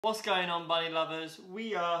What's going on, bunny lovers?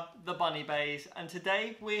 We are the Bunny Baes, and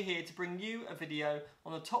today we're here to bring you a video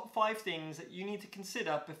on the top 5 things that you need to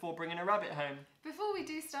consider before bringing a rabbit home. Before we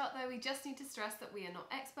do start though, we just need to stress that we are not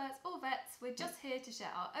experts or vets. We're just here to share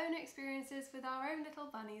our own experiences with our own little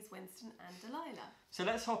bunnies, Winston and Delilah. So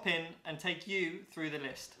let's hop in and take you through the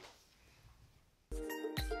list.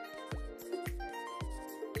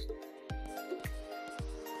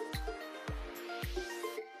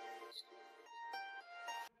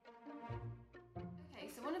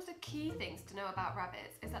 So one of the key things to know about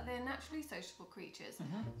rabbits is that they're naturally sociable creatures.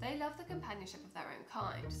 They love the companionship of their own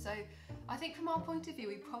kind. So I think from our point of view,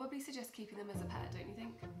 we probably suggest keeping them as a pet, don't you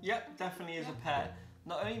think? Yep, definitely as a pet.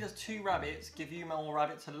 Not only does 2 rabbits give you more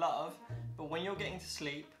rabbit to love, but when you're getting to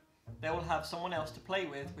sleep, they will have someone else to play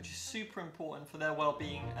with, which is super important for their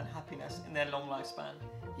well-being and happiness in their long lifespan.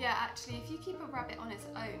 Yeah, actually, if you keep a rabbit on its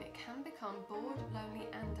own, it can become bored, lonely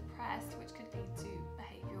and depressed, which could lead to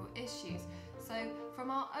behavioural issues. So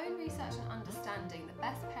from our own research and understanding, the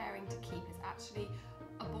best pairing to keep is actually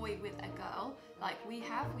a boy with a girl, like we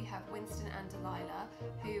have Winston and Delilah,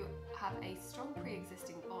 who have a strong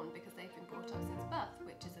pre-existing bond because they've been brought up since birth,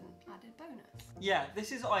 which is an added bonus. Yeah,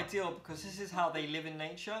 this is ideal because this is how they live in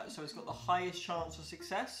nature, so it's got the highest chance of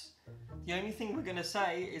success. The only thing we're going to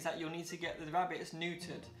say is that you'll need to get the rabbits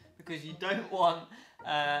neutered because you don't want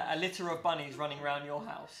a litter of bunnies running around your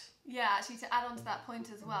house. Yeah, actually, to add on to that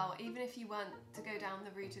point as well, even if you weren't to go down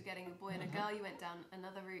the route of getting a boy and a girl, you went down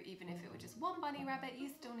another route, even if it were just one bunny rabbit, you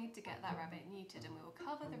still need to get that rabbit neutered, and we will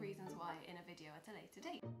cover the reasons why in a video at a later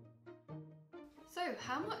date. So,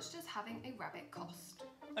 how much does having a rabbit cost?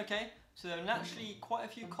 Okay, so there are naturally quite a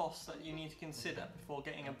few costs that you need to consider before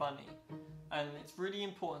getting a bunny. And it's really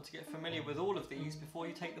important to get familiar with all of these before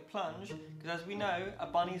you take the plunge, because as we know, a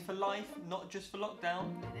bunny's for life, not just for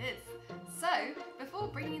lockdown. It is. So, before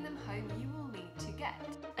bringing them home, you will need to get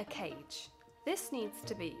a cage. This needs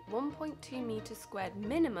to be 1.2 meters squared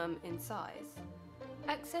minimum in size.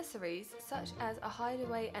 Accessories such as a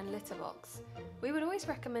hideaway and litter box. We would always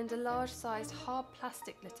recommend a large-sized hard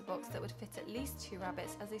plastic litter box that would fit at least 2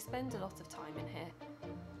 rabbits, as they spend a lot of time in here.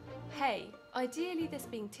 Hay, ideally this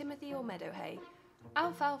being Timothy or meadow hay.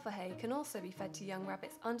 Alfalfa hay can also be fed to young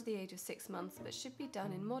rabbits under the age of 6 months, but should be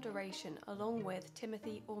done in moderation along with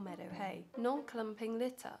Timothy or meadow hay. Non-clumping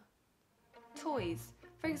litter. Toys,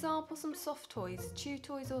 for example some soft toys, chew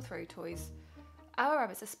toys or throw toys. Our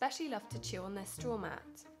rabbits especially love to chew on their straw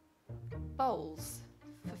mat. Bowls,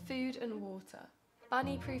 for food and water.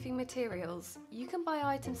 Bunny proofing materials. You can buy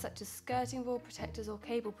items such as skirting rod protectors or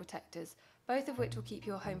cable protectors, both of which will keep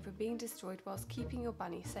your home from being destroyed whilst keeping your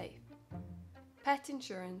bunny safe. Pet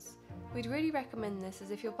insurance. We'd really recommend this,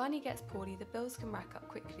 as if your bunny gets poorly, the bills can rack up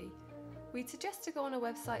quickly. We'd suggest to go on a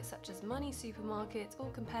website such as Money Supermarket or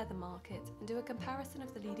Compare the Market and do a comparison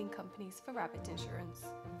of the leading companies for rabbit insurance.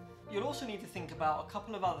 You'll also need to think about a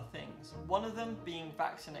couple of other things, one of them being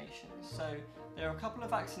vaccinations. So there are a couple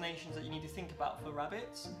of vaccinations that you need to think about for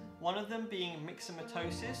rabbits. One of them being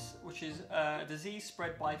myxomatosis, which is a disease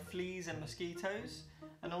spread by fleas and mosquitoes,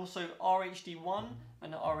 and also RHD1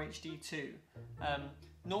 and RHD2.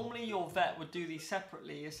 Normally your vet would do these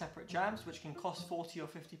separately as separate jabs, which can cost £40 or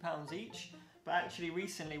 £50 each, but actually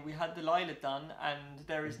recently we had Delilah done, and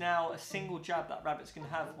there is now a single jab that rabbits can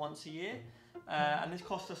have once a year, and this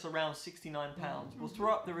cost us around £69. We'll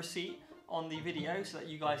throw up the receipt on the video so that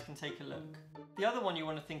you guys can take a look. The other one you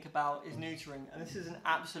want to think about is neutering, and this is an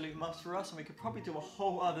absolute must for us, and we could probably do a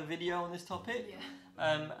whole other video on this topic. Yeah.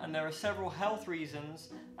 And there are several health reasons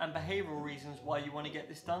and behavioural reasons why you want to get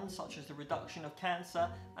this done, such as the reduction of cancer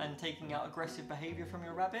and taking out aggressive behaviour from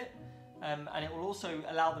your rabbit, and it will also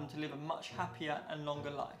allow them to live a much happier and longer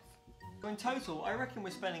life. So in total, I reckon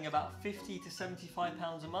we're spending about £50 to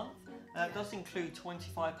 £75 a month. That does include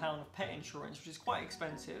 £25 of pet insurance, which is quite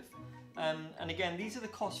expensive. And again, these are the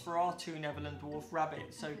costs for our 2 Netherland dwarf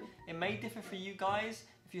rabbits, so it may differ for you guys.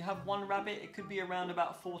 If you have 1 rabbit, it could be around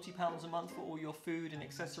about £40 a month for all your food and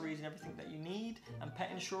accessories and everything that you need, and pet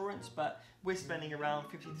insurance, but we're spending around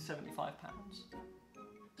 £50 to £75.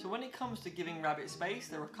 So when it comes to giving rabbits space,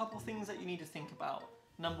 there are a couple things that you need to think about.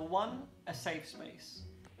 Number 1, a safe space.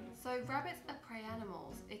 So rabbits are prey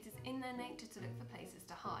animals. It is in their nature to look for places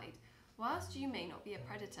to hide. Whilst you may not be a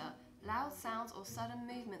predator, loud sounds or sudden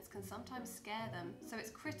movements can sometimes scare them, so it's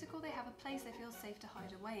critical they have a place they feel safe to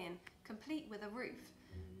hide away in, complete with a roof.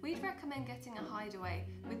 We'd recommend getting a hideaway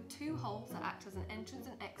with 2 holes that act as an entrance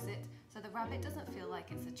and exit, so the rabbit doesn't feel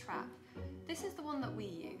like it's a trap. This is the one that we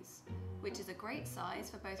use, which is a great size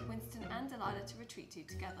for both Winston and Delilah to retreat to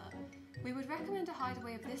together. We would recommend a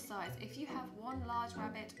hideaway of this size if you have 1 large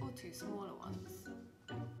rabbit or 2 smaller ones.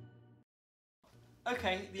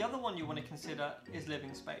 Okay, the other one you want to consider is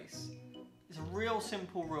living space. It's a real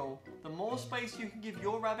simple rule. The more space you can give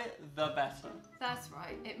your rabbit, the better. That's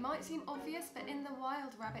right. It might seem obvious, but in the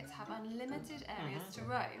wild, rabbits have unlimited areas to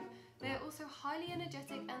roam. They are also highly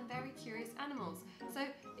energetic and very curious animals. So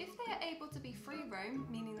if they are able to be free roam,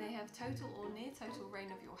 meaning they have total or near total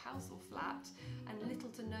reign of your house or flat, and little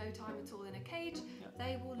to no time at all in a cage,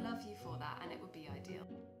 they will love you for that, and it would be ideal.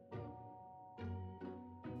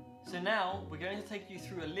 So now we're going to take you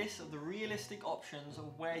through a list of the realistic options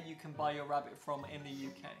of where you can buy your rabbit from in the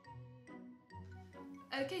UK.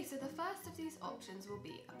 Okay, so the first of these options will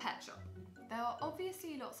be a pet shop. There are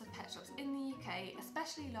obviously lots of pet shops in the UK,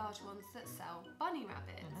 especially large ones that sell bunny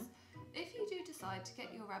rabbits. If you do decide to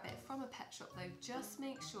get your rabbit from a pet shop though, just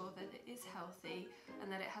make sure that it is healthy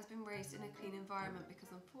and that it has been raised in a clean environment, because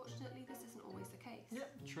unfortunately this isn't always the case.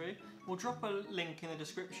 Yep, true. We'll drop a link in the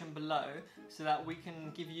description below so that we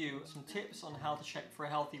can give you some tips on how to check for a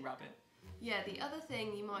healthy rabbit. Yeah, the other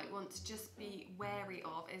thing you might want to just be wary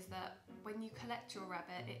of is that when you collect your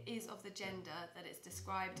rabbit, it is of the gender that it's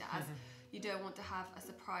described as. You don't want to have a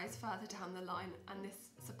surprise further down the line, and this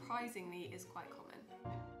surprisingly is quite common.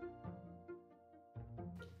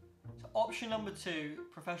 So option number 2,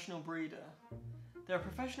 professional breeder. There are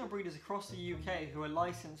professional breeders across the UK who are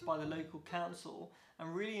licensed by the local council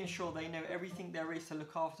and really ensure they know everything there is to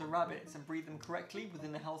look after rabbits and breed them correctly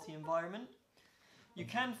within a healthy environment. You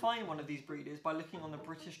can find one of these breeders by looking on the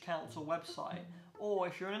British Council website, or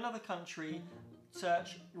if you're in another country,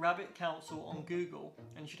 search Rabbit Council on Google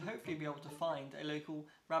and you should hopefully be able to find a local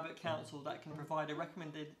rabbit council that can provide a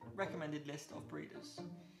recommended list of breeders.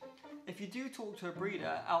 If you do talk to a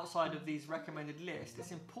breeder outside of these recommended lists,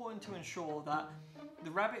 it's important to ensure that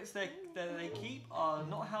the rabbits that they keep are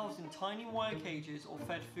not housed in tiny wire cages or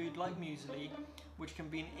fed food like muesli, which can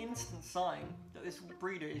be an instant sign that this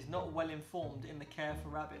breeder is not well informed in the care for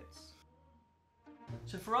rabbits.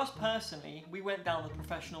 So for us personally, we went down the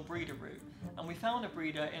professional breeder route and we found a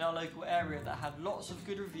breeder in our local area that had lots of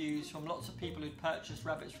good reviews from lots of people who'd purchased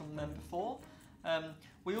rabbits from them before.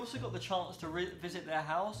 We also got the chance to visit their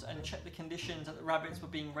house and check the conditions that the rabbits were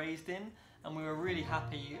being raised in, and we were really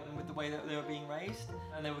happy with the way that they were being raised,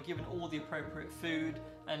 and they were given all the appropriate food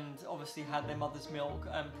and obviously had their mother's milk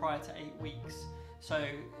prior to 8 weeks. So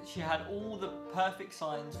she had all the perfect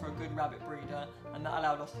signs for a good rabbit breeder, and that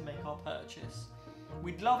allowed us to make our purchase.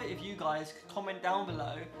 We'd love it if you guys could comment down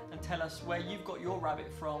below and tell us where you've got your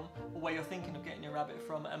rabbit from, or where you're thinking of getting your rabbit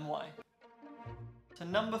from and why. So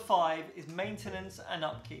number 5 is maintenance and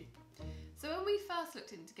upkeep. So when we first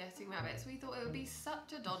looked into getting rabbits, we thought it would be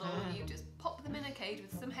such a doddle. You just pop them in a cage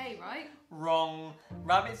with some hay, right? Wrong.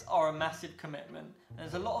 Rabbits are a massive commitment, and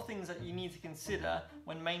there's a lot of things that you need to consider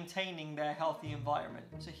when maintaining their healthy environment.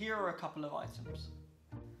 So here are a couple of items.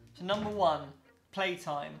 So number 1,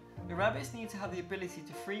 playtime. The rabbits need to have the ability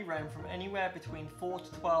to free roam from anywhere between 4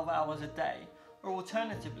 to 12 hours a day, or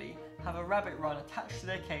alternatively, have a rabbit run attached to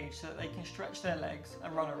their cage so that they can stretch their legs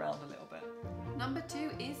and run around a little bit. Number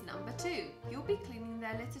 2 is number 2. You'll be cleaning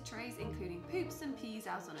their litter trays, including poops and pees,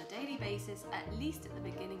 out on a daily basis, at least at the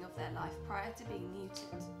beginning of their life prior to being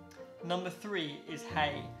neutered. Number 3 is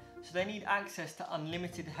hay. So they need access to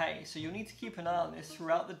unlimited hay, so you'll need to keep an eye on this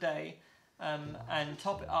throughout the day and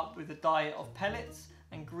top it up with a diet of pellets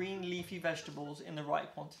and green leafy vegetables in the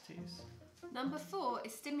right quantities. Number 4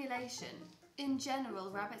 is stimulation. In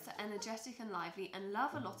general, rabbits are energetic and lively and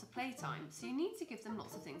love a lot of playtime, so you need to give them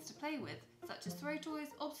lots of things to play with, such as throw toys,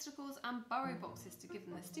 obstacles and burrow boxes to give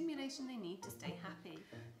them the stimulation they need to stay happy.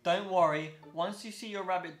 Don't worry, once you see your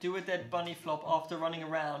rabbit do a dead bunny flop after running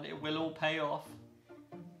around, it will all pay off.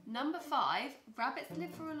 Number 5, rabbits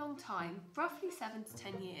live for a long time, roughly 7 to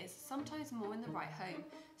 10 years, sometimes more in the right home,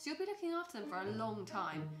 so you'll be looking after them for a long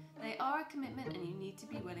time. They are a commitment and you need to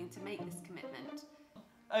be willing to make this commitment.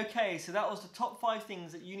 Okay, so that was the top 5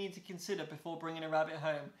 things that you need to consider before bringing a rabbit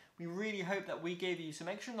home. We really hope that we gave you some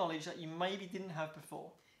extra knowledge that you maybe didn't have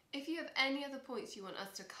before. If you have any other points you want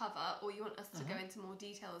us to cover, or you want us to go into more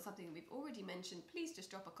detail on something we've already mentioned, please just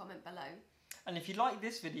drop a comment below. And if you like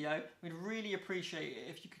this video, we'd really appreciate it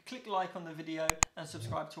if you could click like on the video and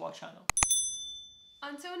subscribe to our channel.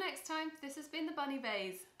 Until next time, this has been the Bunny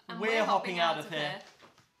Baes, and we're hopping out of here.